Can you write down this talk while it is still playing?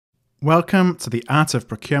Welcome to the Art of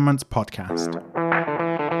Procurement podcast.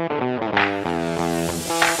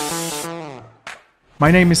 My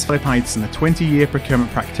name is Philip Heidson, a 20-year procurement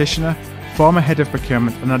practitioner, former head of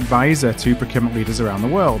procurement and advisor to procurement leaders around the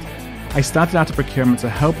world. I started out of procurement to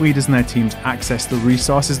help leaders and their teams access the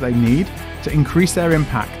resources they need to increase their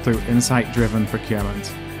impact through insight-driven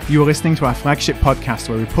procurement. You are listening to our flagship podcast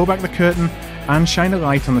where we pull back the curtain and shine a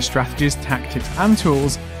light on the strategies, tactics and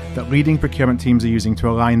tools that leading procurement teams are using to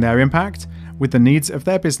align their impact with the needs of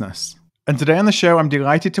their business. And today on the show, I'm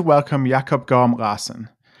delighted to welcome Gorm Larsen.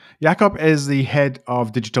 Jakob is the head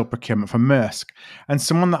of digital procurement for Maersk and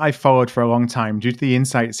someone that I've followed for a long time due to the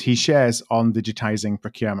insights he shares on digitizing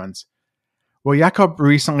procurement. Well, Jakob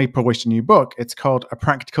recently published a new book. It's called A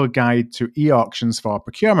Practical Guide to E-Auctions for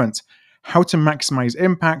Procurement, How to Maximize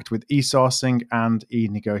Impact with E-Sourcing and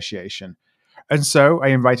E-Negotiation. And so I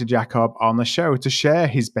invited Jakob on the show to share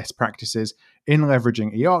his best practices in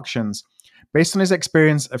leveraging e-auctions, based on his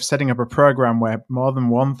experience of setting up a program where more than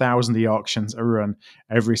 1,000 e-auctions are run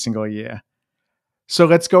every single year. So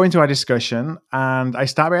let's go into our discussion, and I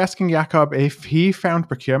start by asking Jakob if he found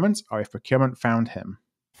procurement or if procurement found him.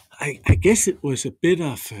 I guess it was a bit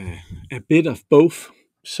of both.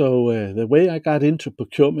 So the way I got into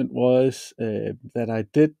procurement was that I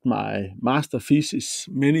did my master thesis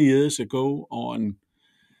many years ago on,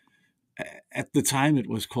 at the time it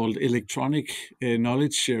was called electronic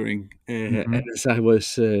knowledge sharing. And as I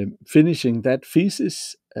was finishing that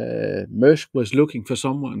thesis, Maersk was looking for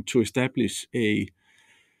someone to establish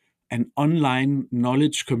an online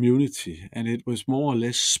knowledge community, and it was more or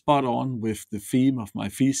less spot on with the theme of my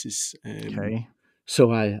thesis. Okay.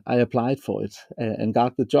 So I applied for it and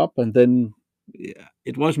got the job, and then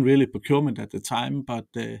it wasn't really procurement at the time, but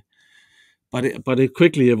it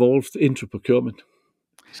quickly evolved into procurement.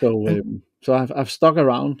 So I've stuck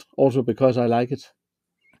around also because I like it.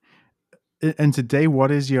 And today, what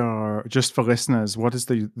is your, just for listeners, what is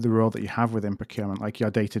the role that you have within procurement, like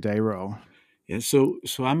your day-to-day role? Yeah, so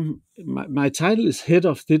my title is Head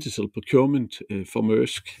of Digital Procurement for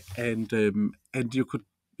Maersk, and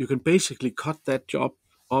you can basically cut that job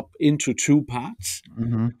up into two parts.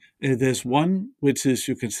 There's one which is,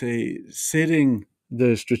 you can say, setting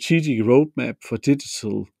the strategic roadmap for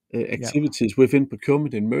digital activities within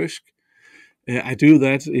procurement in Maersk. I do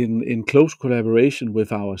that in close collaboration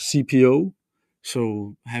with our CPO.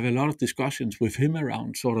 So I have a lot of discussions with him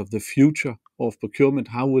around sort of the future of procurement.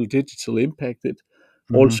 How will digital impact it?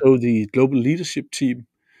 Also, the global leadership team.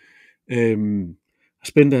 I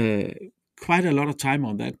spend quite a lot of time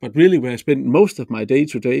on that, but really where I spend most of my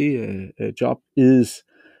day-to-day job is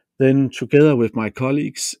then together with my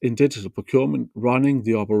colleagues in digital procurement running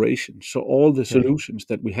the operation. So all the solutions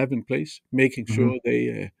that we have in place, making sure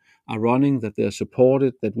they are running, that they're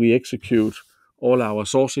supported, that we execute all our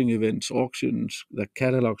sourcing events, auctions, that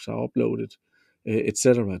catalogs are uploaded,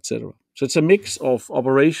 etc., etc. So it's a mix of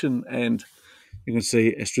operation and, you can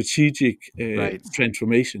say, a strategic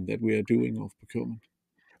transformation that we are doing of procurement.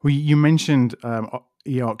 Well, you mentioned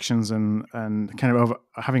e-auctions and kind of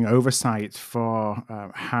having oversight for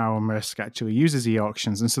how Maersk actually uses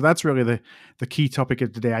e-auctions. And so that's really the key topic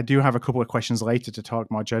of today. I do have a couple of questions later to talk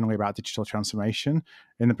more generally about digital transformation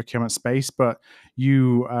in the procurement space, but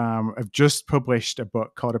you have just published a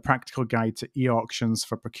book called A Practical Guide to E-Auctions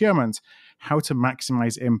for Procurement, How to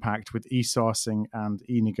Maximize Impact with E-Sourcing and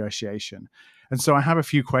E-Negotiation. And so I have a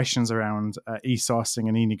few questions around e-sourcing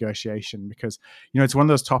and e-negotiation because, it's one of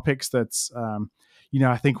those topics that's,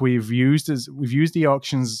 I think we've used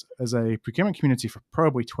e-auctions as a procurement community for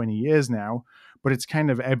probably 20 years now, but it's kind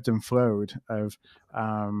of ebbed and flowed of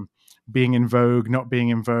being in vogue, not being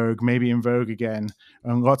in vogue, maybe in vogue again,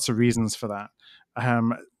 and lots of reasons for that.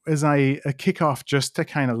 As I kick off, just to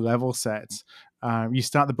kind of level set, you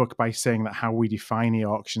start the book by saying that how we define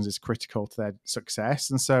e-auctions is critical to their success.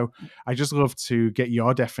 And so I just love to get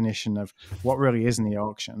your definition of what really is an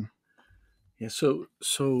e-auction. Yeah, so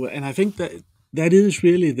and I think that is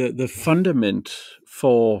really the fundament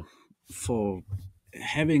for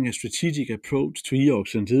having a strategic approach to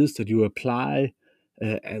e-auctions, is that you apply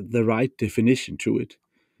the right definition to it.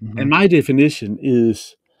 And my definition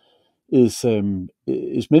is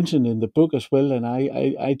mentioned in the book as well, and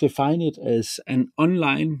I define it as an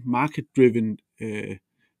online market-driven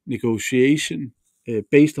negotiation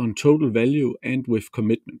based on total value and with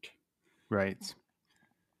commitment. Right.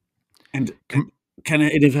 And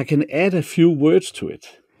if I can add a few words to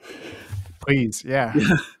it, please. Yeah.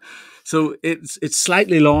 So it's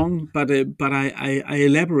slightly long, but I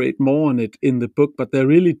elaborate more on it in the book. But there are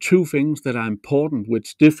really two things that are important,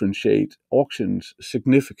 which differentiate auctions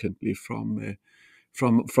significantly from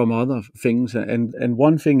from other things. And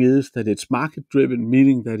one thing is that it's market driven,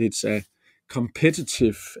 meaning that it's a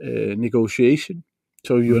competitive negotiation.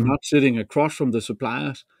 So you're Mm-hmm. not sitting across from the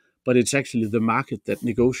suppliers, but it's actually the market that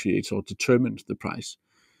negotiates or determines the price.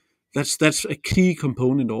 That's a key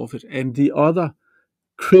component of it. And the other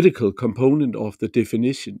critical component of the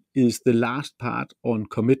definition is the last part on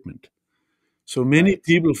commitment. So many Right.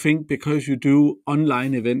 people think because you do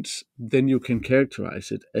online events, then you can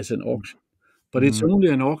characterize it as an auction. But it's Mm-hmm. only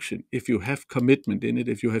an auction if you have commitment in it,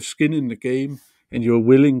 if you have skin in the game, and you're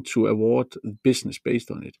willing to award business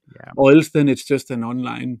based on it. Yeah. Or else then it's just an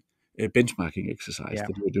online benchmarking exercise Yeah.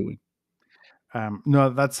 that you're doing. No,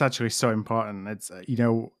 that's actually so important. It's,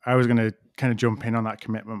 I was going to kind of jump in on that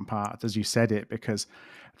commitment part as you said it, because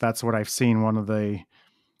that's what I've seen. One of the,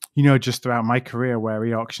 just throughout my career where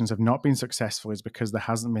e-auctions have not been successful is because there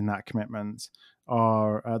hasn't been that commitment,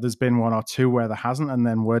 or there's been one or two where there hasn't, and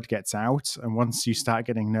then word gets out. And once you start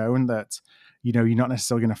getting known that, you're not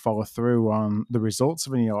necessarily going to follow through on the results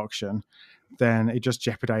of an e-auction, then it just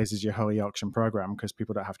jeopardizes your whole e-auction program because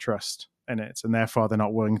people don't have trust in it, and therefore they're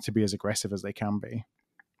not willing to be as aggressive as they can be.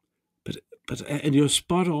 But and you're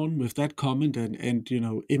spot on with that comment. And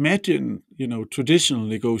imagine traditional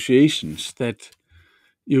negotiations that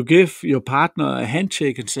you give your partner a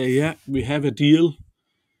handshake and say, yeah, we have a deal,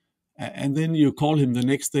 and then you call him the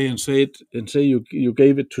next day and say you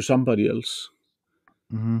gave it to somebody else.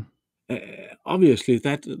 Mm-hmm. Obviously,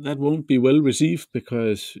 that won't be well received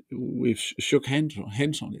because we've shook hands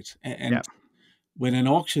on it. Yeah. And when an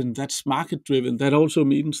auction that's market driven, that also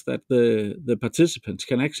means that the participants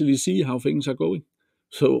can actually see how things are going.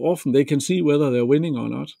 So often they can see whether they're winning or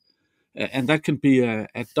not, and that can be a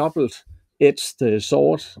double-edged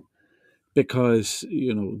sword, because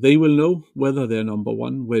they will know whether they're number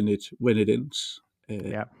one when it ends. Uh,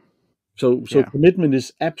 Yeah. so Yeah. commitment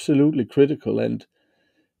is absolutely critical, and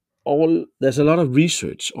there's a lot of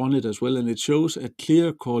research on it as well, and it shows a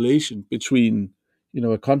clear correlation between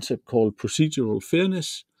a concept called procedural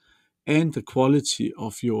fairness and the quality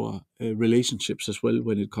of your relationships as well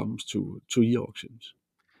when it comes to e-auctions.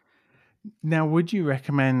 Now, would you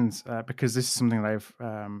recommend, because this is something that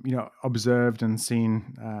I've observed and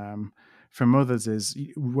seen from others, is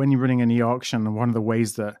when you're running an e-auction, one of the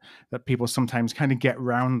ways that people sometimes kind of get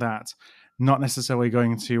around that, not necessarily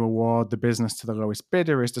going to award the business to the lowest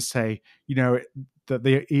bidder, is to say, that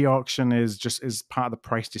the e-auction is part of the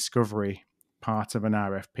price discovery part of an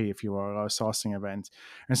RFP, if you will, or a sourcing event.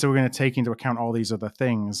 And so we're going to take into account all these other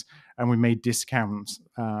things, and we may discount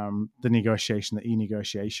the negotiation, the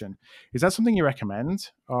e-negotiation. Is that something you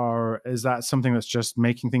recommend, or is that something that's just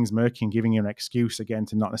making things murky and giving you an excuse again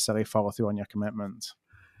to not necessarily follow through on your commitment?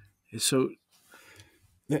 So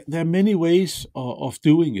there are many ways of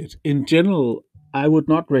doing it. In general, I would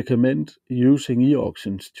not recommend using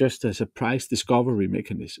e-auctions just as a price discovery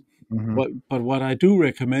mechanism. Mm-hmm. But what I do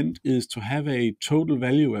recommend is to have a total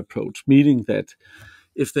value approach, meaning that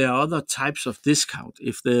if there are other types of discount,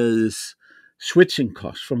 if there is switching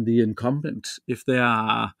costs from the incumbent, if there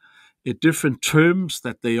are different terms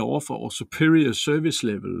that they offer or superior service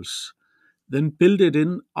levels, then build it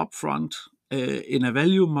in upfront in a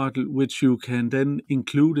value model, which you can then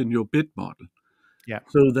include in your bid model, Yeah.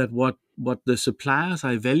 so that what the suppliers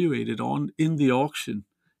are evaluated on in the auction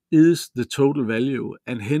is the total value,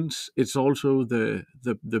 and hence it's also the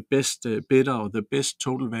best bidder or the best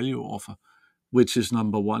total value offer, which is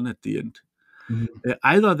number one at the end. Mm-hmm.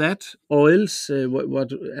 Either that, or else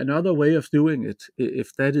what another way of doing it,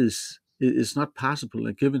 if that is not possible in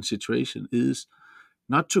a given situation, is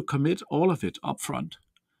not to commit all of it upfront,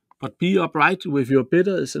 but be upright with your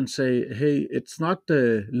bidders and say, hey, it's not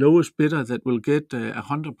the lowest bidder that will get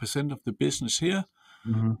 100% of the business here.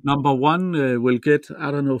 Mm-hmm. Number one will get, I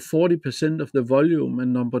don't know, 40% of the volume,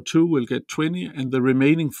 and number two will get 20, and the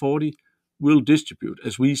remaining 40 will distribute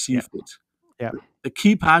as we see Yeah. fit. Yeah. The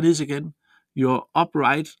key part is, again, you're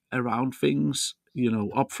upright around things,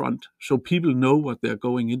 upfront, so people know what they're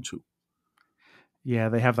going into. Yeah,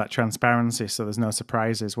 they have that transparency, so there's no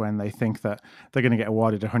surprises when they think that they're going to get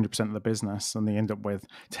awarded 100% of the business and they end up with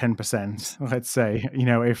 10%, let's say,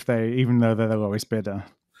 if they, even though they're the lowest bidder.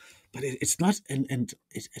 But it's not, and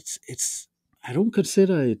it's. I don't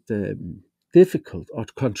consider it difficult or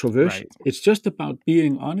controversial. Right. It's just about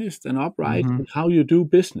being honest and upright Mm-hmm. in how you do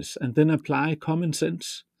business, and then apply common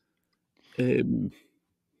sense. Um,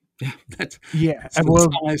 yeah, Yeah, that's well,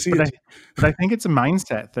 how I see but it. I think it's a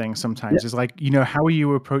mindset thing Yeah. sometimes. It's like, how are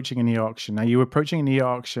you approaching an e-auction? Are you approaching an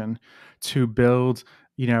e-auction to build,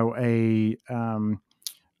 a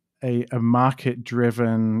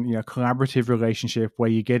market-driven, collaborative relationship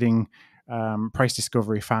where you're getting price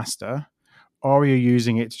discovery faster? or you're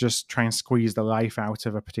using it to just try and squeeze the life out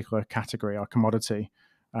of a particular category or commodity,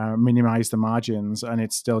 minimize the margins, and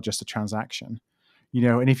it's still just a transaction.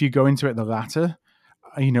 And if you go into it the latter,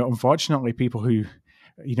 unfortunately, people who,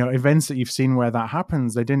 events that you've seen where that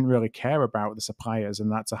happens, they didn't really care about the suppliers,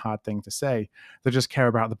 and that's a hard thing to say. They just care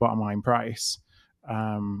about the bottom line price.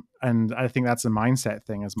 And I think that's a mindset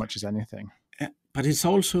thing as much as anything. But there's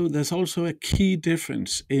also a key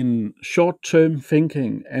difference in short-term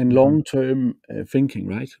thinking and Mm-hmm. long-term thinking,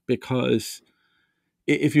 right? Because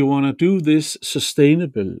if you want to do this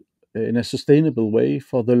in a sustainable way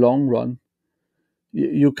for the long run,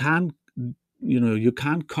 you can't you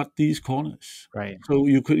can't cut these corners. Right. So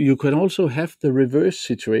you could also have the reverse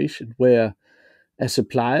situation where a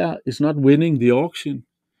supplier is not winning the auction,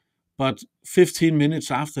 but 15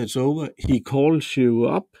 minutes after it's over, he calls you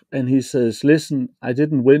up and he says, "Listen, I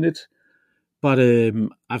didn't win it, but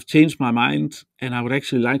I've changed my mind and I would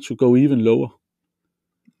actually like to go even lower."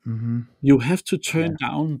 Mm-hmm. You have to turn Yeah.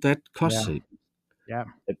 down that cost Yeah. saving Yeah.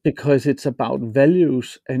 because it's about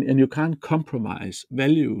values, and you can't compromise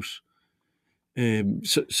values.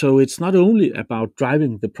 So it's not only about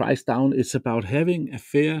driving the price down, it's about having a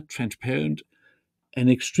fair, transparent, and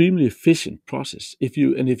extremely efficient process. If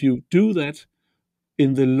you do that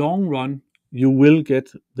in the long run, you will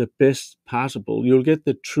get the best possible. You'll get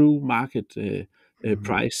the true market Mm-hmm.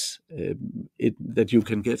 price that you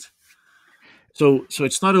can get. So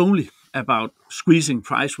it's not only about squeezing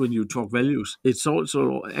price when you talk values. It's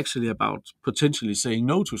also actually about potentially saying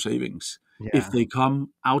no to savings if Yeah. they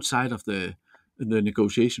come outside of the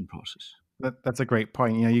negotiation process. That's a great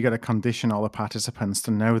point. You got to condition all the participants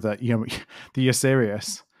to know that that you're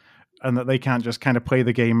serious, and that they can't just kind of play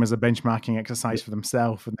the game as a benchmarking exercise for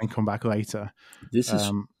themselves and then come back later, This is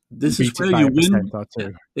and this is beat it where by you 1% win. or Yeah,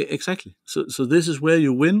 two. exactly. So this is where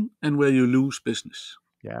you win and where you lose business.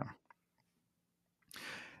 Yeah.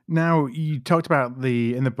 Now, you talked about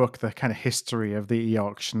in the book the kind of history of the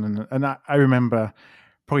e-auction, and I remember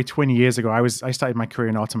probably 20 years ago, I started my career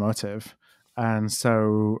in automotive, and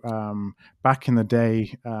so back in the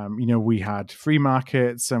day, we had free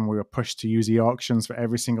markets, and we were pushed to use e-auctions for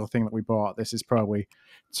every single thing that we bought. This is probably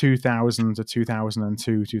 2000 to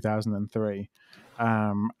 2002, 2003,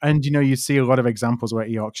 and you see a lot of examples where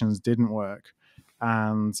e-auctions didn't work,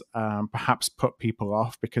 and perhaps put people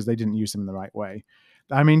off because they didn't use them in the right way.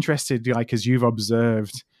 I'm interested, like, as you've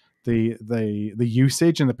observed the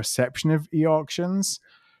usage and the perception of e-auctions,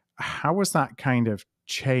 how has that kind of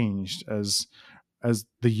changed as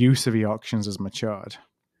the use of e-auctions has matured?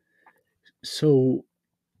 So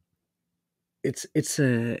it's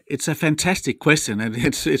a fantastic question, and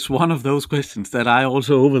it's one of those questions that I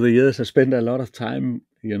also over the years have spent a lot of time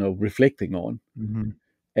reflecting on. Mm-hmm.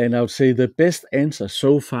 And I would say the best answer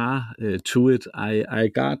so far to it, I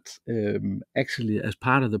got actually as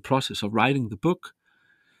part of the process of writing the book,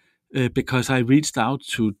 because I reached out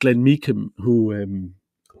to Glenn Meekham, who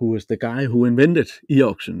was the guy who invented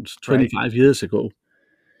e-auctions Right. 25 years ago.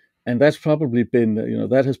 And that's probably been,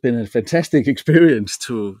 that has been a fantastic experience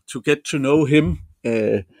to get to know him,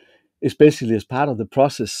 especially as part of the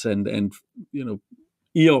process. And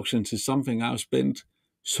e-auctions is something I've spent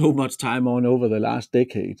so much time on over the last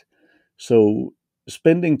decade. So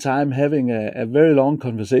spending time having a very long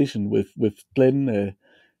conversation with Glenn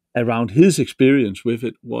around his experience with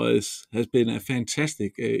it has been a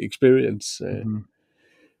fantastic experience. Mm-hmm.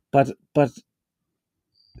 But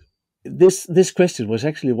this question was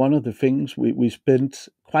actually one of the things we spent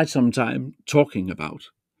quite some time talking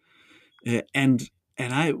about, and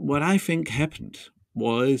what I think happened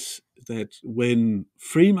was that when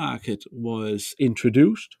free market was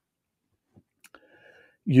introduced,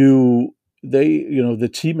 the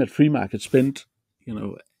team at free market spent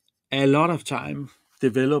a lot of time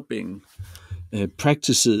developing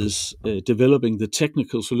practices, developing the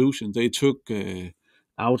technical solution. They took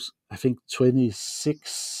out, I think,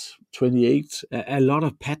 26, 28, a lot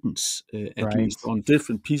of patents, at Right. least, on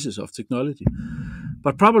different pieces of technology.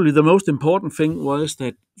 But probably the most important thing was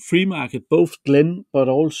that free market, both Glenn, but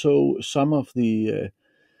also some of the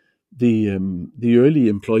early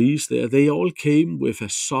employees there, they all came with a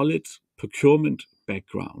solid procurement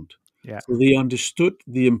background. Yeah. So they understood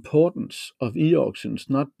the importance of e-auctions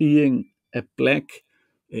not being a black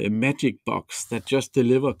magic box that just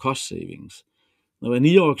deliver cost savings. Now, an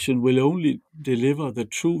e-auction will only deliver the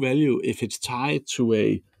true value if it's tied to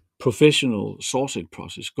a professional sourcing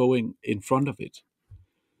process going in front of it.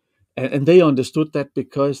 And they understood that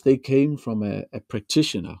because they came from a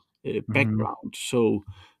practitioner Mm-hmm. background. So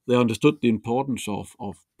they understood the importance of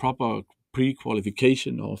proper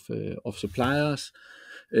pre-qualification of suppliers,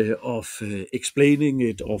 explaining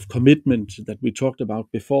it, of commitment that we talked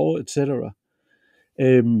about before, etc.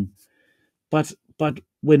 Um, but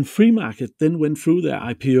when free market then went through their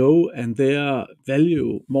IPO and their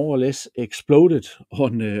value more or less exploded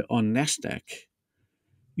on Nasdaq,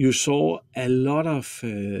 you saw a lot of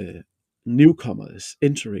newcomers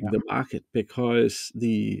entering Yeah. the market because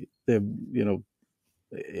the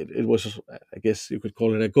it was, I guess you could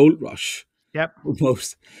call it, a gold rush Yep.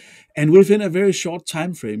 almost. And within a very short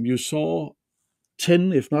time frame, you saw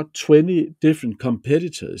 10, if not 20, different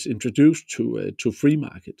competitors introduced to free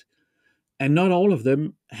market, and not all of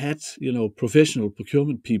them had professional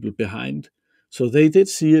procurement people behind. So they did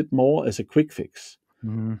see it more as a quick fix.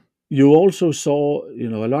 Mhm. You also saw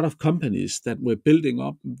a lot of companies that were building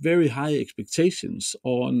up very high expectations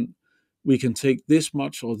on, we can take this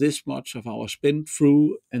much or this much of our spend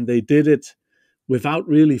through, and they did it without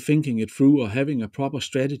really thinking it through or having a proper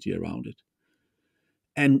strategy around it.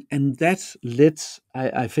 And that led,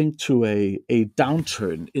 I think, to a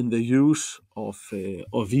downturn in the use of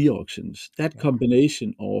e-auctions. That Yeah.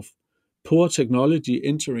 combination of poor technology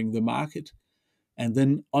entering the market and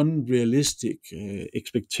then unrealistic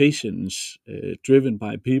expectations driven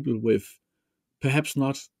by people with perhaps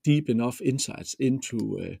not deep enough insights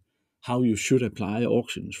into how you should apply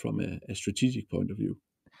auctions from a strategic point of view.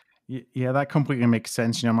 Yeah, that completely makes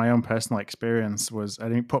sense. My own personal experience was, I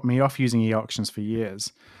think, it put me off using e-auctions for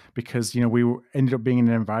years because, ended up being in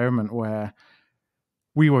an environment where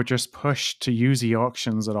we were just pushed to use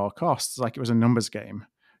e-auctions at all costs. Like it was a numbers game.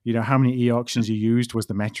 How many e-auctions you used was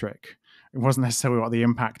the metric. It wasn't necessarily what the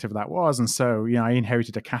impact of that was. And so, I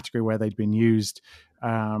inherited a category where they'd been used,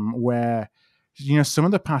 where, some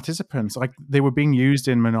of the participants, like they were being used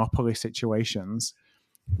in monopoly situations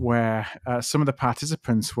where some of the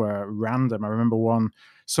participants were random. I remember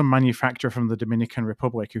some manufacturer from the Dominican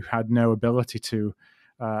Republic who had no ability to,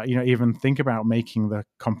 even think about making the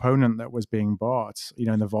component that was being bought,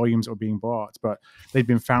 and the volumes that were being bought, but they'd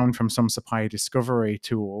been found from some supplier discovery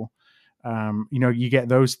tool. You get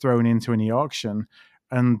those thrown into an e-auction,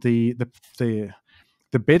 and the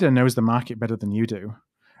bidder knows the market better than you do,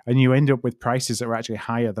 and you end up with prices that are actually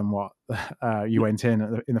higher than what you went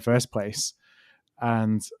in the first place.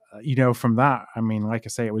 And from that, I mean, like I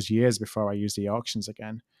say, it was years before I used the auctions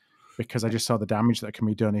again because I just saw the damage that can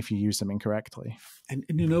be done if you use them incorrectly. And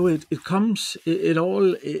it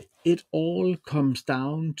all comes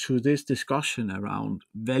down to this discussion around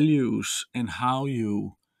values and how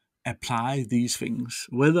you apply these things,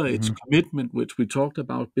 whether it's Hmm. commitment, which we talked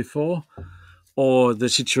about before, or the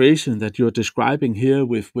situation that you're describing here,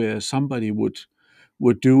 with where somebody would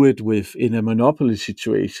do it with in a monopoly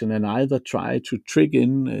situation and either try to trick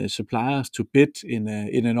in suppliers to bid in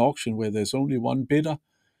an auction where there's only one bidder,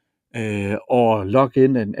 or log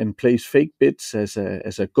in and place fake bids as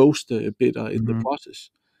a ghost bidder in the Hmm. process.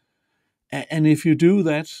 And if you do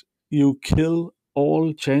that, you kill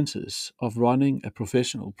all chances of running a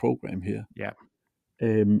professional program here. Yeah.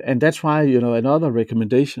 And that's why, another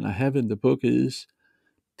recommendation I have in the book is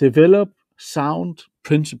develop sound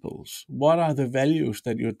principles. What are the values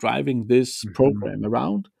that you're driving this Hmm. program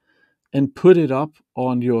around? And put it up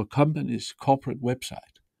on your company's corporate website.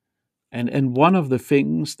 And one of the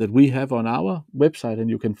things that we have on our website, and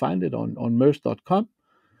you can find it on Maersk.com,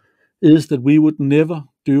 is that we would never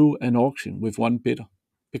do an auction with one bidder. Yeah.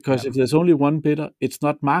 Because if there's only one bidder, it's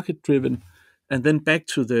not market driven. And then back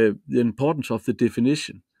to the importance of the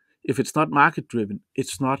definition. If it's not market driven,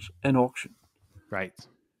 it's not an auction. Right.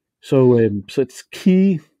 So it's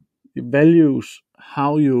key values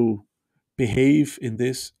how you behave in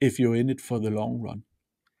this if you're in it for the long run.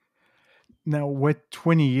 Now we're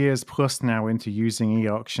 20 years plus now into using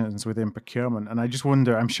e-auctions within procurement, and I just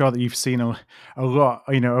wonder. I'm sure that you've seen a lot,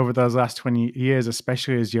 over those last 20 years,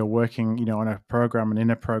 especially as you're working, on a program and in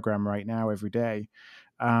a program right now every day.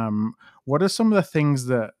 What are some of the things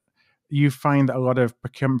that you find that a lot of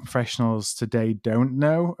procurement professionals today don't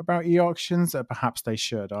know about e-auctions that perhaps they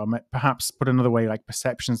should, or perhaps put another way, like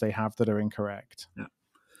perceptions they have that are incorrect? Yeah.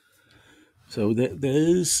 So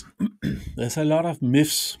there's there's a lot of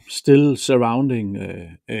myths still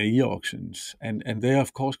surrounding e-auctions, and they're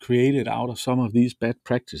of course created out of some of these bad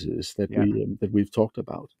practices Yeah. that we've talked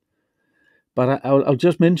about. But I'll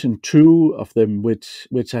just mention two of them,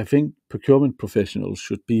 which I think procurement professionals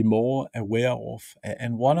should be more aware of.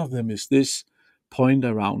 And one of them is this point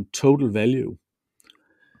around total value,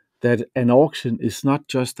 that an auction is not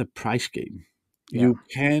just a price game. Yeah. You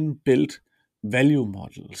can build value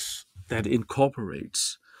models that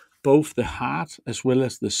incorporates both the hard as well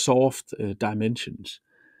as the soft dimensions.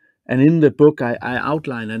 And in the book, I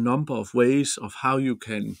outline a number of ways of how you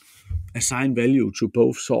can assign value to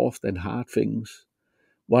both soft and hard things.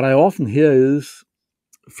 What I often hear is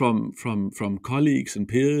from colleagues and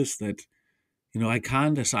peers that, I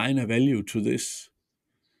can't assign a value to this.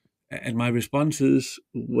 And my response is,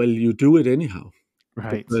 well, you do it anyhow.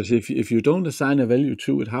 Right. Because if you don't assign a value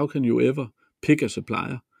to it, how can you ever pick a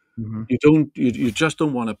supplier? Mm-hmm. You just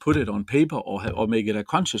don't want to put it on paper or make it a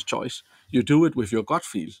conscious choice. You do it with your gut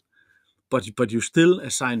feel, but you still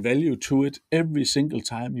assign value to it every single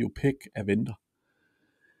time you pick a vendor.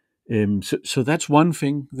 So that's one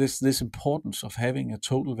thing. This importance of having a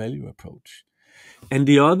total value approach, and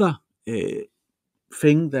the other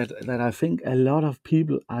thing that I think a lot of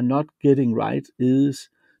people are not getting right is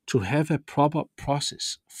to have a proper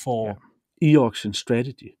process Yeah. for e-auction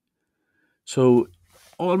strategy. So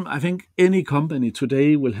I think any company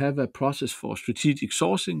today will have a process for strategic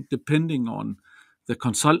sourcing. Depending on the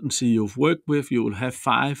consultancy you've worked with, you will have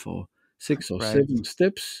 5 or 6 or Right. 7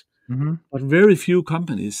 steps. Mm-hmm. But very few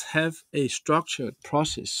companies have a structured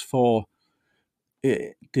process for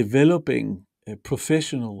developing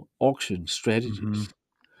professional auction Mm-hmm. strategies.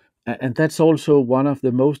 And that's also one of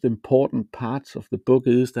the most important parts of the book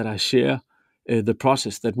is that I share the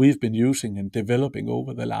process that we've been using and developing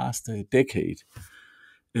over the last decade.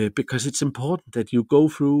 Because it's important that you go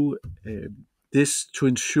through this to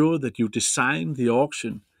ensure that you design the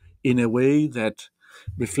auction in a way that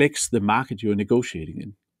reflects the market you're negotiating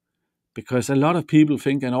in. Because a lot of people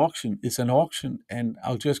think an auction is an auction and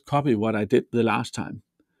I'll just copy what I did the last time.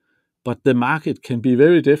 But the market can be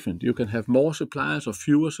very different. You can have more suppliers or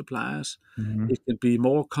fewer suppliers. Mm-hmm. It can be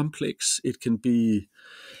more complex. It can be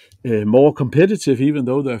more competitive, even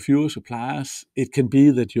though there are fewer suppliers. It can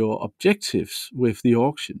be that your objectives with the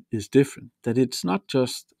auction is different, that it's not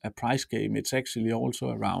just a price game, it's actually also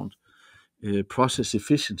around process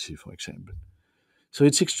efficiency, for example. So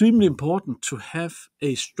it's extremely important to have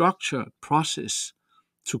a structured process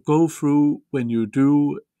to go through when you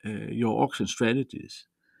do your auction strategies.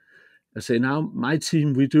 I say now, my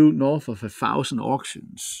team, we do north of 1,000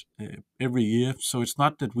 auctions every year. So it's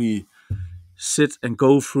not that we sit and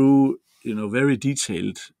go through, very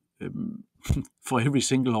detailed um, for every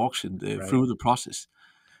single auction Right. through the process.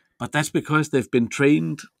 But that's because they've been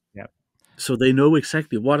trained, Yeah. so they know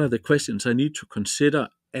exactly what are the questions I need to consider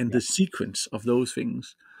and Yeah. the sequence of those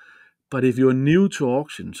things. But if you're new to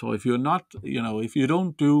auctions, or if you're not, if you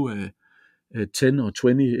don't do 10 or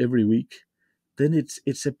 20 every week, then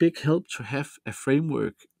it's a big help to have a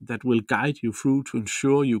framework that will guide you through to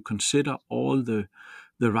ensure you consider all the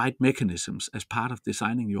right mechanisms as part of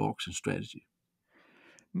designing your auction strategy.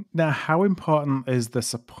 Now, how important is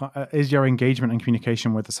is your engagement and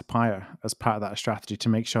communication with the supplier as part of that strategy to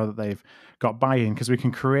make sure that they've got buy-in? Because we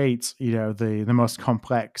can create, the most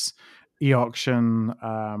complex e-auction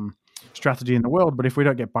strategy in the world, but if we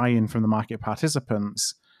don't get buy-in from the market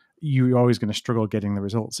participants, you're always going to struggle getting the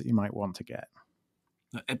results that you might want to get.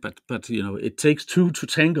 But it takes two to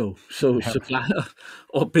tango. So Yeah. supplier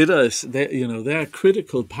or bidders, they're a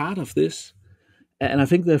critical part of this. And I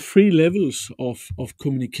think there are 3 levels of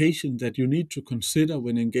communication that you need to consider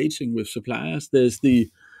when engaging with suppliers. There's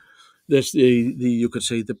the you could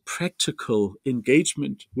say the practical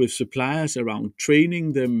engagement with suppliers around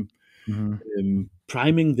training them, Mm-hmm.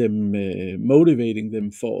 priming them, motivating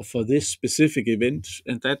them for this specific event,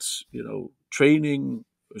 and that's training,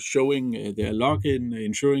 showing their login,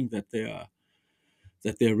 ensuring that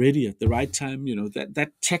they're ready at the right time.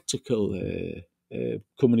 That tactical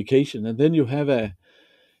communication, and then you have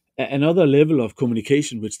another level of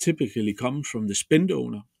communication which typically comes from the spend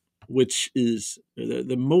owner, which is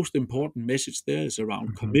the most important message there is around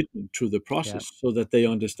Mm-hmm. commitment to the Yeah. process, so that they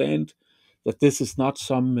understand that this is not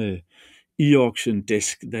some e-auction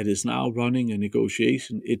desk that is now running a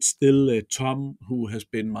negotiation. It's still Tom, who has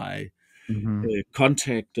been my Mm-hmm.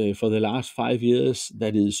 contact for the last 5 years,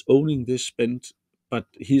 that is owning this spend, but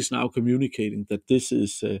he's now communicating that this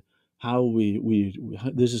is how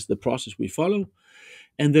this is the process we follow.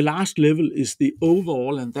 And the last level is the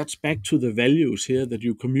overall, and that's back to the values here, that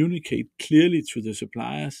you communicate clearly to the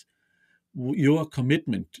suppliers your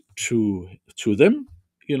commitment to them,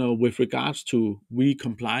 with regards to we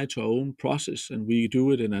comply to our own process and we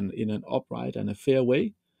do it in an upright and a fair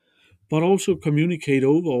way, but also communicate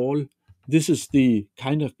overall this is the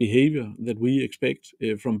kind of behavior that we expect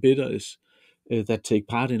from bidders that take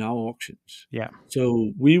part in our auctions. Yeah.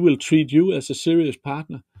 So we will treat you as a serious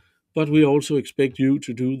partner, but we also expect you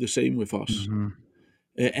to do the same with us. Mm-hmm.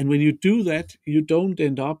 And when you do that, you don't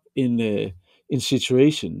end up in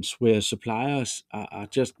situations where suppliers are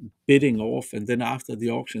just bidding off, and then after the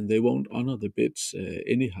auction they won't honor the bids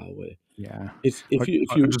anyhow. Yeah. It's if Or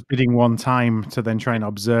you just bidding one time to then try and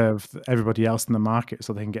observe everybody else in the market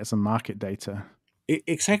so they can get some market data.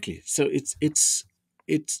 exactly. So it's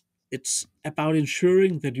it's about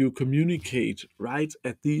ensuring that you communicate right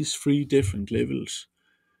at these three different levels.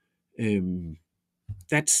 Um,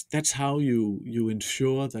 that's how you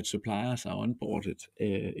ensure that suppliers are onboarded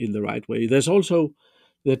in the right way. There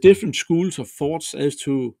are different schools of thoughts as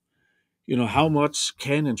to how much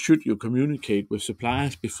can and should you communicate with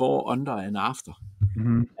suppliers before, under, and after.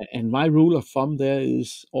 Hmm. And my rule of thumb there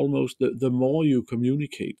is almost the more you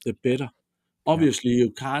communicate, the better. Yeah. Obviously,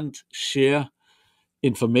 you can't share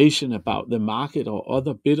information about the market or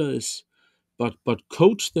other bidders, but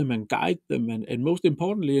coach them and guide them, and most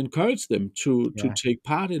importantly, encourage them to Yeah. take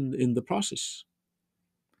part in the process.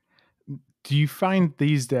 Do you find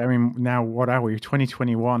these days, I mean, now what are we,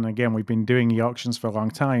 2021? Again, we've been doing e-auctions for a long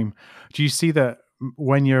time. Do you see that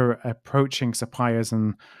when you're approaching suppliers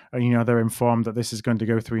and they're informed that this is going to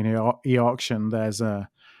go through an e-auction, there's an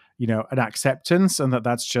acceptance, and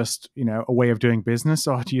that's just a way of doing business?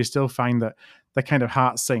 Or do you still find that their kind of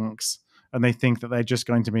heart sinks and they think that they're just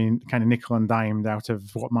going to be kind of nickel and dimed out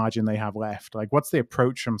of what margin they have left? Like, what's the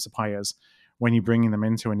approach from suppliers when you're bringing them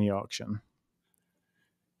into an e-auction?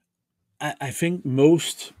 I think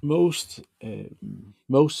most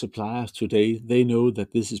suppliers today, they know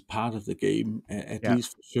that this is part of the game, at Yeah.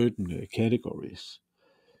 least for certain categories.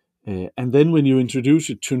 And then when you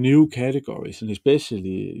introduce it to new categories, and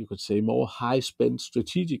especially you could say more high spend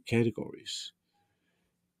strategic categories,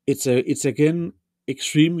 it's again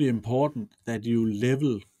extremely important that you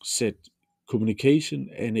level set communication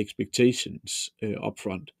and expectations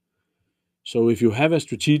upfront. So if you have a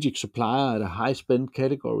strategic supplier at a high spend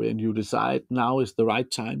category and you decide now is the right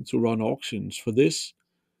time to run auctions for this,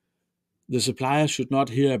 the supplier should not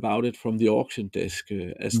hear about it from the auction desk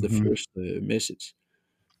as the Hmm. first message.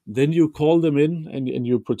 Then you call them in, and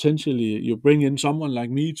you bring in someone like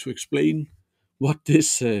me to explain what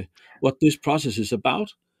this process is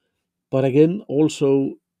about. But again,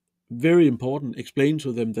 also very important, explain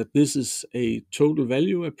to them that this is a total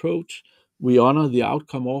value approach. We honor the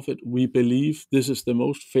outcome of it. We believe this is the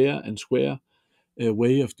most fair and square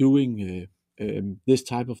way of doing this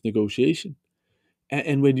type of negotiation.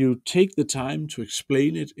 And when you take the time to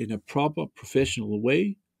explain it in a proper professional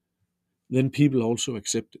way, then people also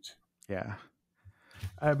accept it. Yeah.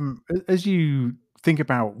 As you think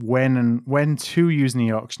about when to use an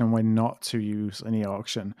e-auction and when not to use an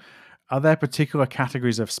e-auction, are there particular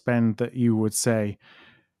categories of spend that you would say,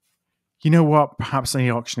 you know what, perhaps an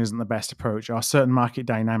e-auction isn't the best approach? Or certain market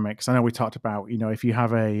dynamics? I know we talked about, if you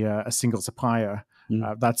have a single supplier,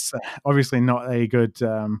 Mm. that's obviously not a good,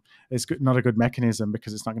 not a good mechanism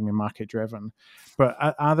because it's not going to be market driven. But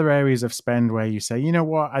are there areas of spend where you say, you know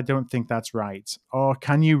what, I don't think that's right? Or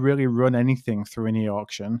can you really run anything through an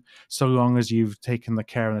e-auction so long as you've taken the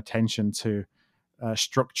care and attention to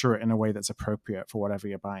structure it in a way that's appropriate for whatever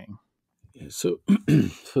you're buying? Yeah, so,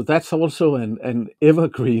 so that's also an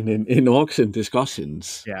evergreen in auction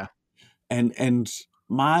discussions, Yeah. and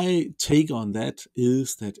my take on that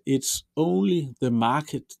is that it's only the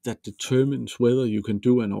market that determines whether you can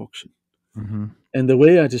do an auction. Hmm. And the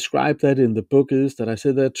way I describe that in the book is that I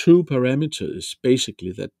said there are two parameters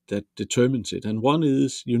basically that determines it, and one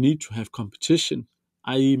is you need to have competition,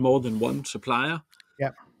 i.e., more than one supplier,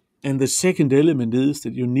 Yeah. and the second element is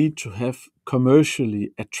that you need to have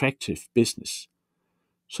commercially attractive business.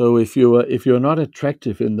 So if you're not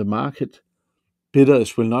attractive in the market,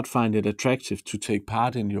 bidders will not find it attractive to take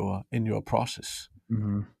part in your process.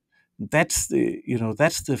 Hmm. That's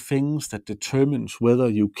the things that determines whether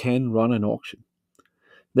you can run an auction.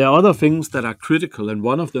 There are other things that are critical, and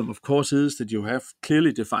one of them, of course, is that you have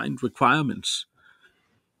clearly defined requirements.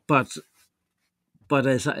 But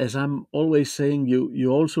as I'm always saying,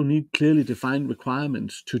 you also need clearly defined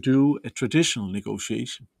requirements to do a traditional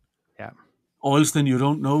negotiation. Yeah. Or else then you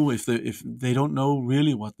don't know if they don't know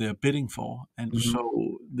really what they're bidding for. And Hmm.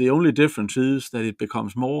 so the only difference is that it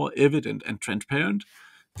becomes more evident and transparent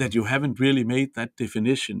that you haven't really made that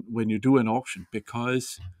definition when you do an auction,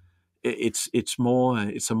 because it's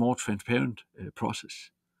a more transparent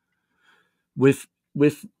process. With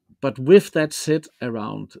with but with that said,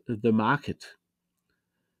 around the market,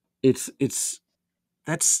 it's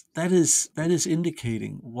that is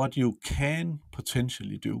indicating what you can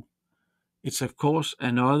potentially do. It's of course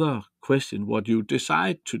another question what you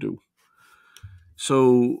decide to do.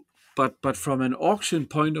 So, but from an auction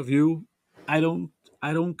point of view, I don't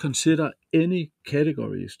I don't consider any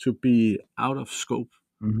categories to be out of scope.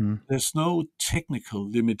 There's no technical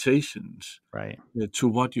limitations Right. to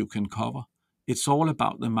what you can cover. It's all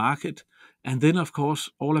about the market. And then, of course,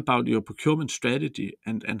 all about your procurement strategy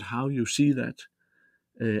and how you see that.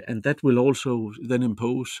 And that will also then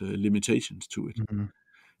impose limitations to it. Hmm.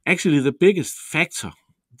 Actually, the biggest factor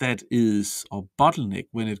that is a bottleneck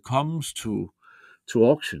when it comes to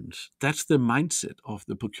auctions, that's the mindset of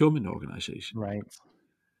the procurement organization. Right.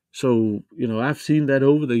 So, I've seen that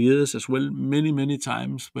over the years as well, many, many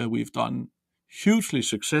times where we've done hugely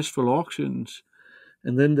successful auctions,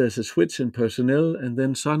 and then there's a switch in personnel, and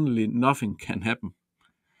then suddenly nothing can happen.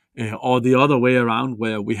 Or the other way around,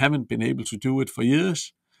 where we haven't been able to do it for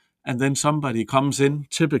years, and then somebody comes in,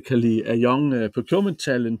 typically a young procurement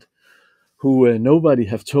talent, who nobody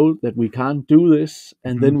have told that we can't do this,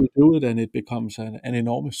 and then Hmm. we do it, and it becomes an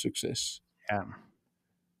enormous success. Yeah.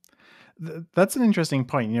 That's an interesting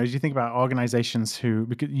point. As you think about organizations who,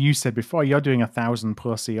 because you said before, you're doing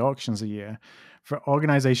 1,000+ e-auctions a year. For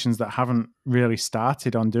organizations that haven't really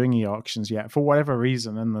started on doing e-auctions yet, for whatever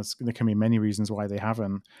reason, and there can be many reasons why they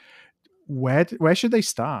haven't, where should they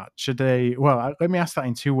start? Should they? Well, let me ask that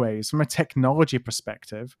in two ways. From a technology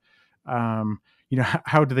perspective, um,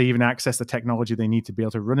 how do they even access the technology they need to be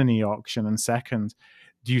able to run an e-auction? And second,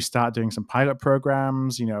 do you start doing some pilot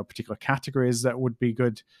programs? Particular categories that would be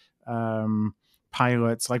good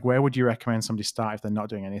pilots. Like, where would you recommend somebody start if they're not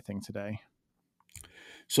doing anything today?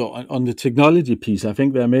 So on the technology piece, I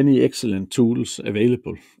think there are many excellent tools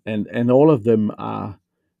available, and all of them are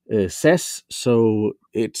SaaS. So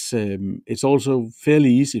it's also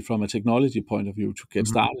fairly easy from a technology point of view to get Mhm.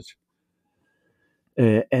 started.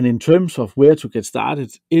 And in terms of where to get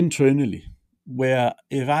started internally, where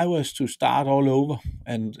if I was to start all over,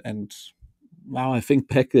 and now I think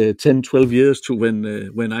back 10, 12 years to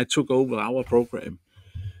when I took over our program,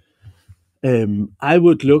 I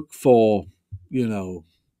would look for,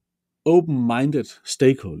 open-minded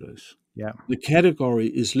stakeholders. Yeah. The category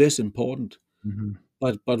is less important, Hmm.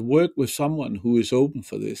 but work with someone who is open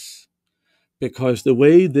for this. Because the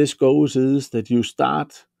way this goes is that you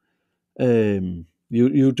start,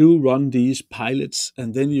 you do run these pilots,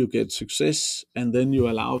 and then you get success, and then you're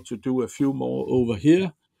allowed to do a few more over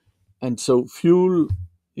here. And so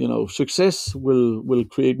success will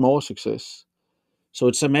create more success. So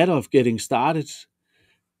it's a matter of getting started,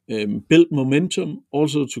 build momentum,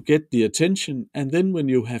 also to get the attention, and then when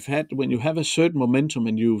you have a certain momentum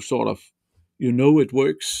and you sort of it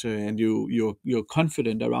works, and you're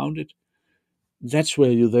confident around it, that's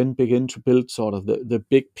where you then begin to build sort of the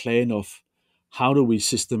big plan of how do we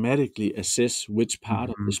systematically assess which part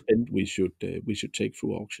of the Hmm. spend we should take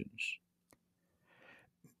through auctions.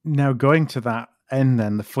 Now, going to that end,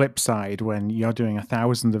 then the flip side, when you're doing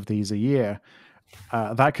 1,000 of these a year,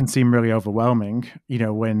 that can seem really overwhelming,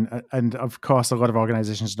 and of course, a lot of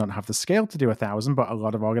organizations don't have the scale to do 1,000, but a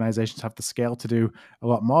lot of organizations have the scale to do a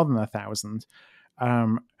lot more than 1,000.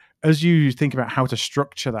 Um, as you think about how to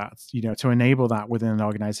structure that, to enable that within an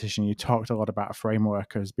organization, you talked a lot about a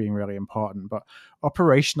framework as being really important, but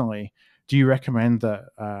operationally, do you recommend that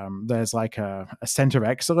there's like a center of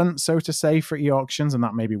excellence, so to say, for e-auctions, and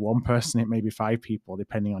that may be one person, it may be 5 people,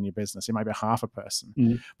 depending on your business, it might be half a person,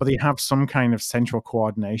 Mm. but they have some kind of central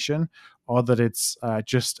coordination, or that it's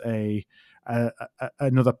just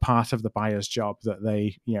another part of the buyer's job that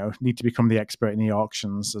they need to become the expert in the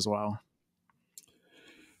auctions as well?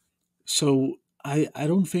 So I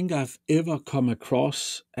don't think I've ever come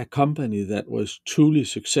across a company that was truly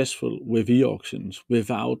successful with e-auctions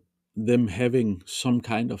without them having some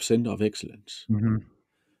kind of center of excellence. Hmm.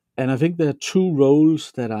 And I think there are two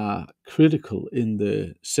roles that are critical in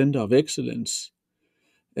the center of excellence.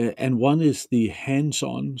 And one is the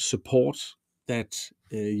hands-on support that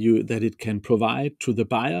it can provide to the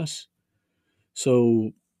buyers.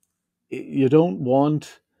 So you don't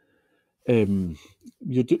want um,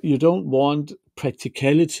 you don't want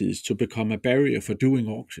practicalities to become a barrier for doing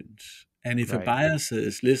auctions. And if a Right. buyer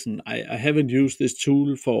says, "Listen, I haven't used this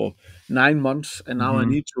tool for 9 months, and now I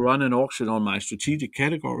Hmm. need to run an auction on my strategic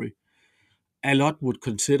category," a lot would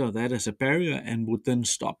consider that as a barrier and would then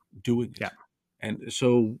stop doing it. Yeah. And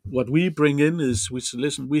so what we bring in is we say,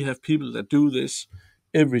 "Listen, we have people that do this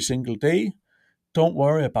every single day. Don't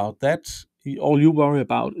worry about that. All you worry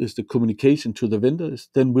about is the communication to the vendors.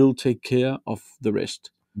 Then we'll take care of the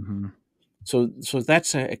rest." Hmm. So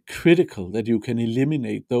that's a critical, that you can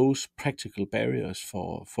eliminate those practical barriers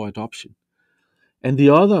for adoption. And the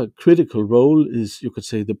other critical role is, you could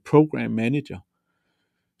say, the program manager.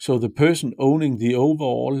 So the person owning the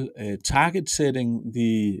overall target setting,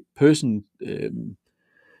 the person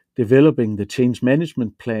developing the change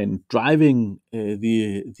management plan, driving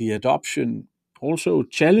the adoption, also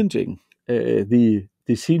challenging the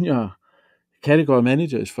senior category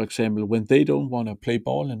managers, for example, when they don't want to play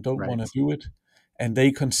ball and don't want to Right. do it, and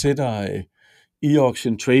they consider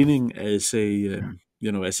e-auction training as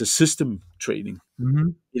as a system training. Hmm.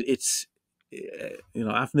 It's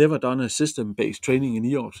I've never done a system-based training in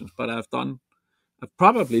e-auctions, but I've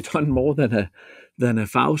probably done more than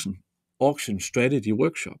 1,000 auction strategy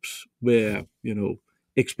workshops where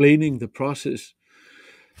explaining the process,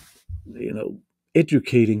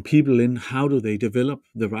 educating people in how do they develop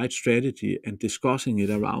the right strategy and discussing it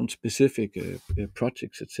around specific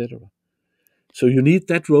projects, etc. So you need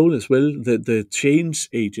that role as well, the change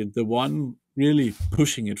agent, the one really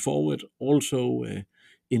pushing it forward, also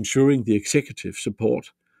ensuring the executive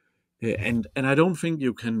support. And I don't think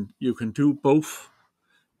you can do both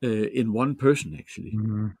in one person actually.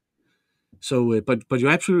 Hmm. So, but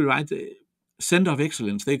you're absolutely right. The Center of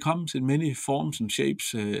excellence, they comes in many forms and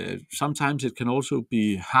shapes. Sometimes it can also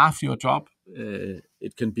be half your job.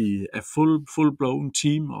 It can be a full blown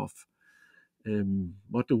team of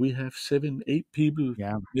what do we have? 7, 8 people,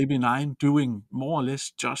 Yeah. maybe 9, doing more or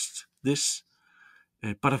less just this.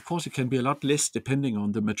 But of course, it can be a lot less depending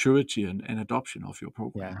on the maturity and adoption of your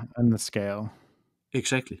program. Yeah. And the scale.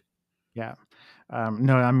 Exactly. Yeah.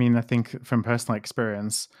 No, I mean, I think from personal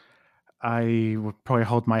experience, I would probably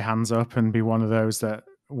hold my hands up and be one of those that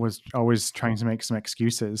was always trying to make some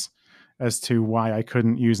excuses as to why I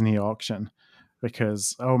couldn't use an e-auction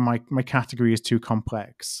because my category is too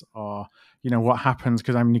complex, or what happens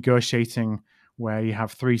because I'm negotiating where you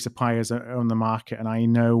have three suppliers on the market and I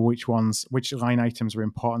know which line items are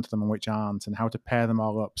important to them and which aren't, and how to pair them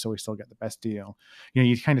all up so we still get the best deal.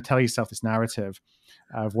 You kind of tell yourself this narrative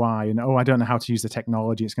of why, and I don't know how to use the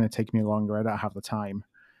technology, it's going to take me longer, I don't have the time.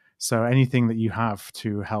 So anything that you have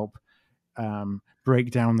to help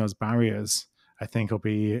break down those barriers, I think will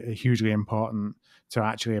be hugely important to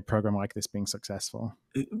actually a program like this being successful.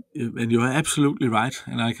 And you are absolutely right.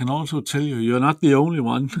 And I can also tell you, you're not the only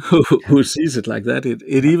one who sees it like that. It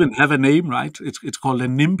even have a name, right? It's called a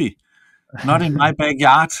NIMBY. Not in my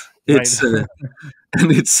backyard. Right. It's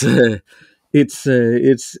and it's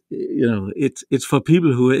for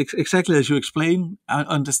people who exactly as you explain,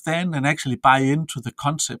 understand and actually buy into the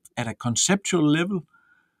concept at a conceptual level,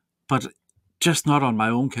 but just not on my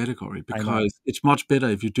own category I know. because it's much better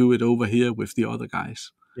if you do it over here with the other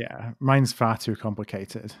guys. Yeah, mine's far too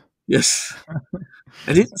complicated. Yes.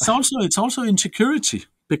 And it's also insecurity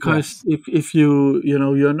because Yes. if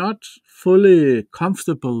you're not fully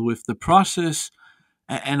comfortable with the process,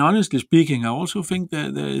 and honestly speaking, I also think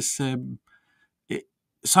that there is it,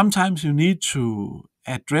 sometimes you need to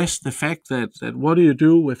address the fact that what do you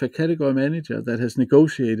do with a category manager that has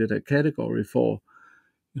negotiated a category for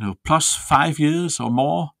plus 5 years or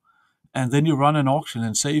more, and then you run an auction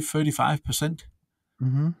and save 35%.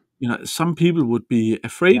 Hmm. Some people would be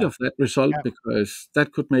afraid Yeah. of that result Yeah. because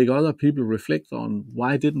that could make other people reflect on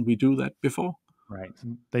why didn't we do that before. Right.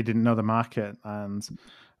 They didn't know the market and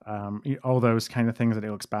all those kind of things that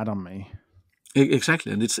it looks bad on me.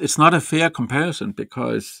 Exactly, and it's not a fair comparison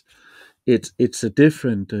because it's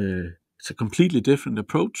a completely different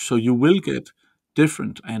approach. So you will get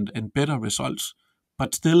different and better results,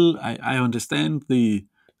 but still, I understand the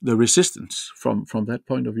resistance from that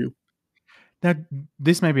point of view. Now,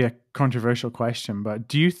 this may be a controversial question, but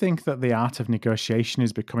do you think that the art of negotiation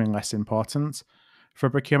is becoming less important for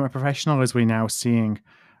a procurement professional as we're now seeing?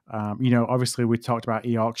 Obviously, we talked about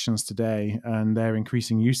e-auctions today and their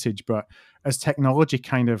increasing usage, but as technology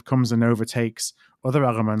kind of comes and overtakes other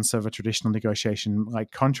elements of a traditional negotiation,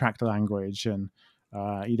 like contract language and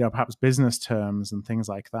perhaps business terms and things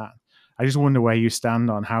like that, I just wonder where you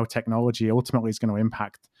stand on how technology ultimately is going to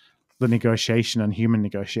impact the negotiation and human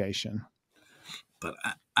negotiation. But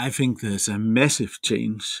I think there's a massive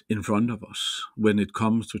change in front of us when it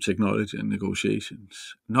comes to technology and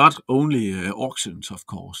negotiations. Not only auctions, of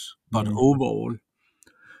course, but Mm. overall.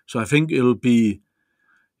 So I think it'll be,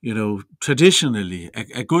 traditionally,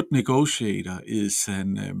 a good negotiator is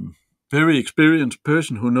an very experienced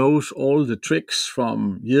person who knows all the tricks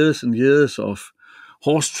from years and years of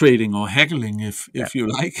horse trading or haggling, Yeah. if you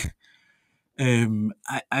like.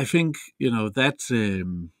 I think that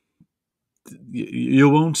you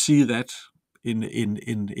won't see that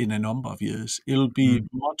in a number of years. It'll be Mm.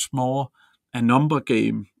 much more a number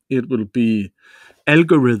game. It will be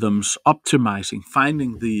algorithms optimizing,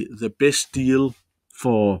 finding the best deal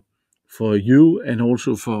for you and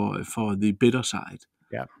also for the bidder side.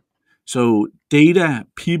 Yeah. So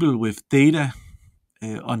people with data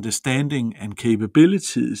understanding and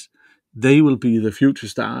capabilities, they will be the future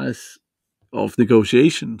stars of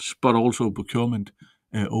negotiations, but also procurement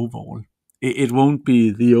overall. it won't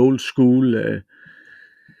be the old school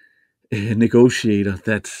negotiator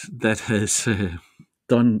that has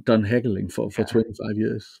done haggling for 25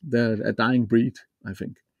 years. They're a dying breed, I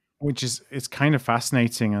think. Which is, it's kind of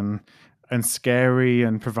fascinating and scary,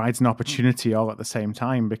 and provides an opportunity all at the same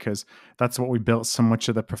time, because that's what we built so much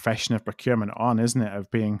of the profession of procurement on, isn't it? Of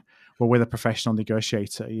being, well, we're the professional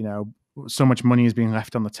negotiator. You know, so much money is being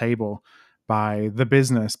left on the table by the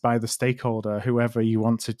business, by the stakeholder, whoever you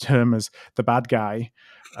want to term as the bad guy,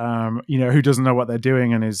 you know, who doesn't know what they're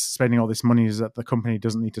doing and is spending all this money that the company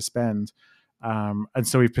doesn't need to spend. And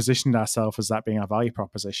so we've positioned ourselves as that being our value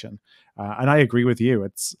proposition. And I agree with you.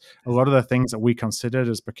 It's a lot of the things that we considered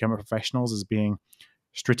as procurement professionals as being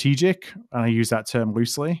strategic, and I use that term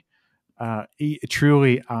loosely,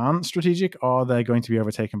 truly aren't strategic, or they're going to be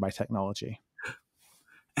overtaken by technology.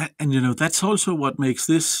 And you know, that's also what makes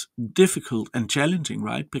this difficult and challenging,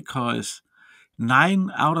 right? Because 9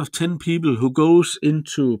 out of 10 people who goes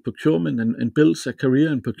into procurement and builds a career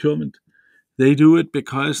in procurement, they do it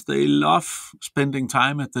because they love spending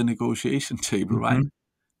time at the negotiation table, right? Mm-hmm.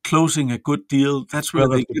 Closing a good deal. That's where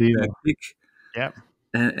Thrill of they the get their deal. kick. Yep.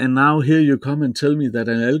 And now here you come and tell me that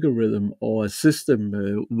an algorithm or a system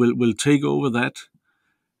will take over that.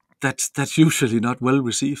 That's usually not well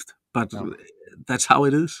received, but No. that's how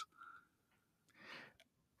it is.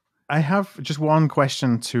 I have just one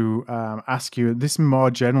question to ask you. This more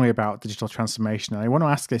generally about digital transformation. And I want to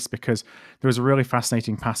ask this because there was a really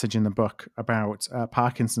fascinating passage in the book about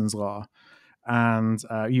Parkinson's law. And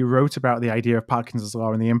you wrote about the idea of Parkinson's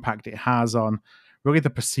law and the impact it has on really the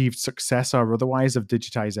perceived success or otherwise of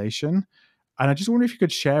digitization. And I just wonder if you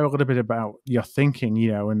could share a little bit about your thinking,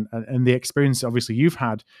 you know, and the experience obviously you've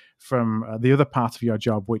had from the other part of your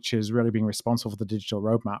job, which is really being responsible for the digital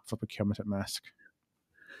roadmap for procurement at Maersk.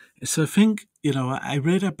 So I think, you know, I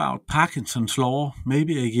read about Parkinson's law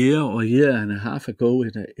maybe a year or a year and a half ago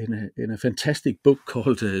in a fantastic book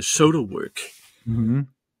called Soda Work. Mm-hmm.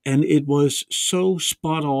 And it was so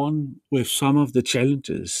spot on with some of the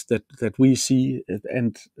challenges that we see.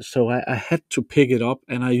 And so I had to pick it up,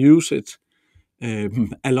 and I use it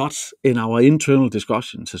a lot in our internal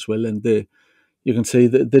discussions as well. And you can say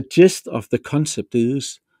the gist of the concept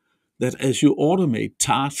is that as you automate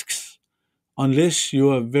tasks, unless you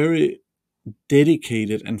are very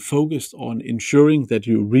dedicated and focused on ensuring that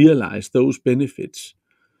you realize those benefits,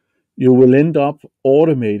 you will end up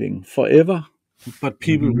automating forever, but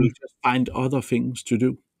people will Mm-hmm. just find other things to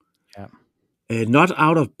do. Yeah. Not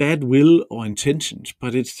out of bad will or intentions,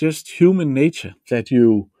 but it's just human nature that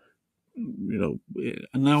you know,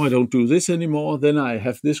 now I don't do this anymore, then I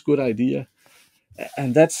have this good idea.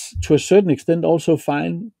 And that's to a certain extent also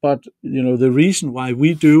fine. But, you know, the reason why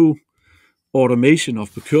we do automation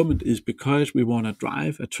of procurement is because we want to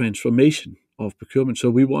drive a transformation of procurement. So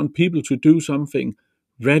we want people to do something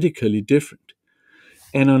radically different.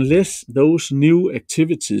 And unless those new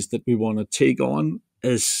activities that we want to take on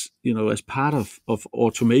as, you know, as part of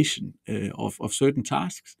automation of certain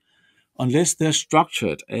tasks, unless they're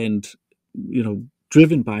structured and, you know,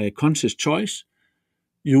 driven by a conscious choice,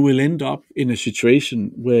 you will end up in a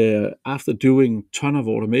situation where after doing ton of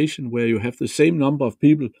automation, where you have the same number of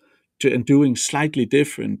people and doing slightly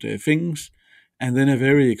different things, and then a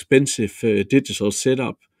very expensive digital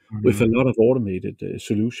setup with Mm-hmm. a lot of automated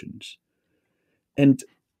solutions. And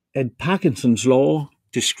Parkinson's law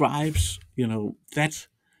describes, you know, that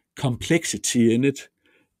complexity in it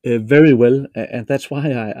very well, and that's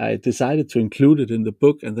why I decided to include it in the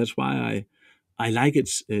book, and that's why I like it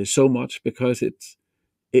so much, because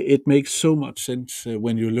it makes so much sense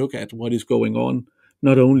when you look at what is going on,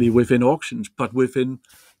 not only within auctions, but within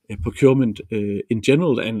procurement in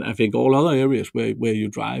general, and I think all other areas where you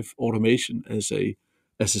drive automation as a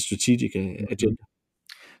strategic Mm-hmm. agenda.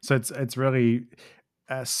 So it's really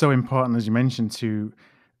so important, as you mentioned,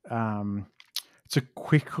 um, to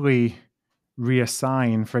quickly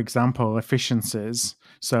reassign, for example, efficiencies.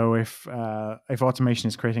 So if automation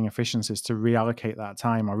is creating efficiencies, to reallocate that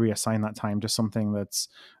time or reassign that time to something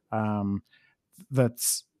um,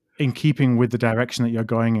 that's in keeping with the direction that you're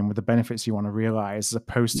going in, with the benefits you want to realize, as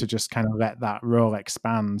opposed to just kind of let that role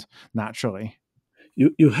expand naturally.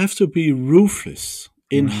 You have to be ruthless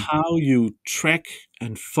in Mm-hmm. how you track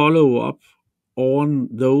and follow up on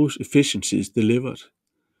those efficiencies delivered.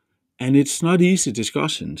 And it's not easy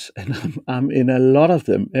discussions, and I'm in a lot of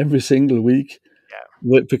them every single week,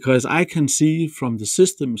 because I can see from the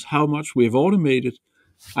systems how much we've automated.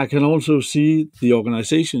 I can also see the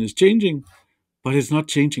organization is changing, but it's not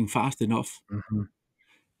changing fast enough. Mm-hmm.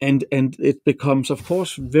 And it becomes, of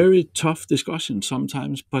course, very tough discussion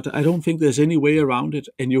sometimes, but I don't think there's any way around it.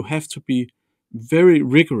 And you have to be very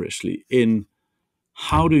rigorously in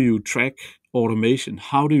how do you track automation,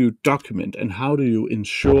 how do you document, and how do you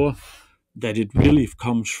ensure that it really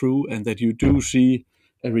comes through and that you do see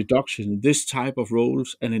a reduction in this type of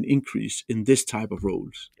roles and an increase in this type of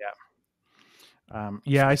roles.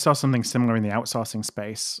 Yeah, I saw something similar in the outsourcing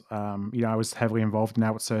space. I was heavily involved in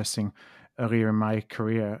outsourcing earlier in my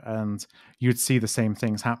career, and you'd see the same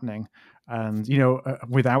things happening. And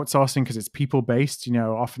with outsourcing, because it's people based,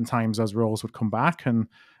 oftentimes those roles would come back, and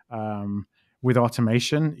with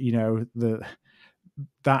automation,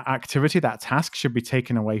 that activity, that task, should be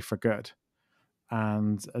taken away for good.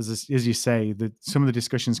 And as you say, some of the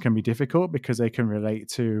discussions can be difficult because they can relate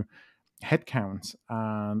to headcount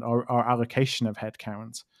and or allocation of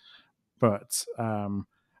headcount. But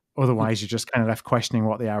otherwise, you're just kind of left questioning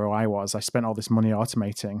what the ROI was. I spent all this money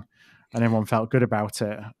automating, and everyone felt good about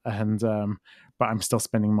it, and but I'm still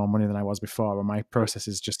spending more money than I was before, and my process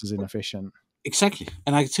is just as inefficient. Exactly.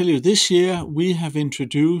 And I can tell you, this year we have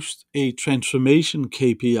introduced a transformation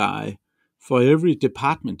KPI for every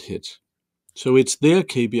department head. So it's their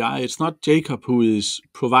KPI. It's not Jacob who is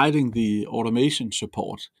providing the automation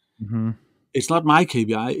support. Mm-hmm. It's not my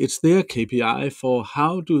KPI. It's their KPI for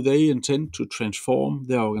how do they intend to transform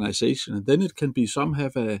their organization. And then it can be some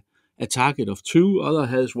have a target of 2, other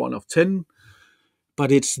has one of 10.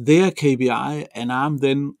 But it's their KPI, and I'm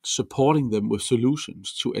then supporting them with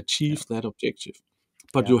solutions to achieve that objective.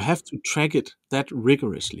 But you have to track it that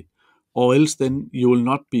rigorously, or else then you will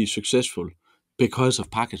not be successful because of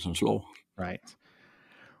Parkinson's law. Right.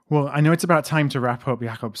 Well, I know it's about time to wrap up,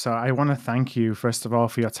 Jacob. So I want to thank you, first of all,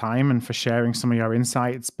 for your time and for sharing some of your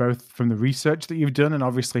insights, both from the research that you've done and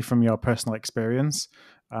obviously from your personal experience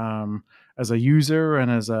as a user and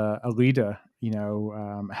as a leader,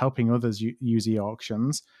 helping others use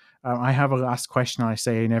e-auctions. I have a last question I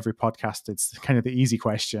say in every podcast. It's kind of the easy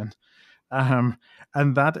question. And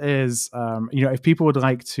that is, if people would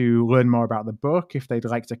like to learn more about the book, if they'd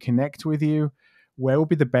like to connect with you, where would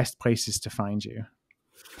be the best places to find you?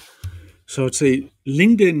 So I'd say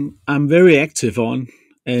LinkedIn, I'm very active on.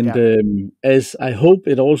 And as I hope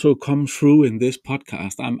it also comes through in this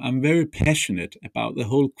podcast, I'm very passionate about the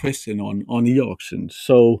whole question on e-auctions.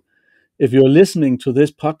 So if you're listening to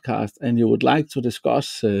this podcast and you would like to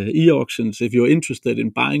discuss e-auctions, if you're interested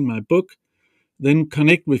in buying my book, then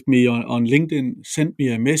connect with me on LinkedIn, send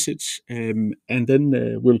me a message, and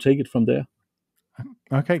then we'll take it from there.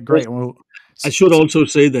 Okay, great. Well, I should also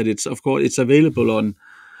say that it's available on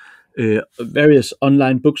various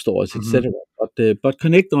online bookstores, etc. But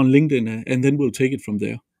connect on LinkedIn, and then we'll take it from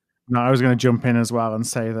there. No, I was going to jump in as well and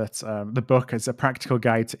say that the book is a practical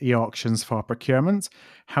guide to e-auctions for procurement,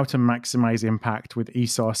 how to maximize impact with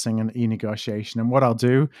e-sourcing and e-negotiation. And what I'll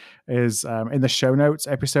do is in the show notes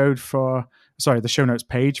the show notes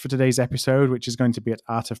page for today's episode, which is going to be at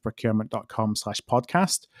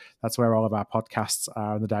artofprocurement.com/podcast. That's where all of our podcasts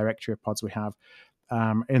are, the directory of pods we have.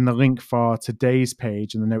 In the link for today's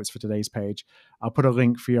page, in the notes for today's page, I'll put a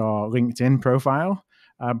link for your LinkedIn profile,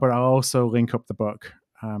 but I'll also link up the book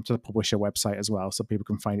to the publisher website as well, so people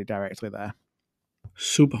can find it directly there.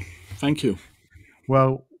 Super. Thank you.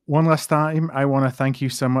 Well, one last time, I want to thank you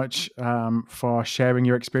so much for sharing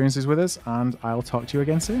your experiences with us, and I'll talk to you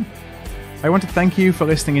again soon. I want to thank you for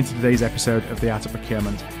listening into today's episode of The Art of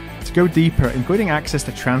Procurement. To go deeper, including access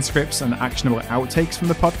to transcripts and actionable outtakes from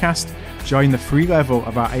the podcast, join the free level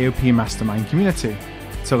of our AOP Mastermind community.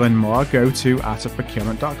 To learn more, go to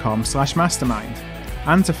artofprocurement.com/mastermind.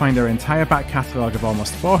 And to find our entire back catalogue of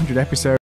almost 400 episodes,